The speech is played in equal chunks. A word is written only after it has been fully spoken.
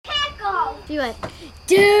He went,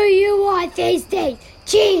 do you want these things?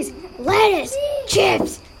 Cheese, lettuce,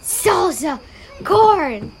 chips, salsa,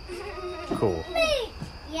 corn. Cool.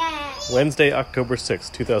 Yeah. Wednesday, October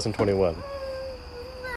 6th, 2021.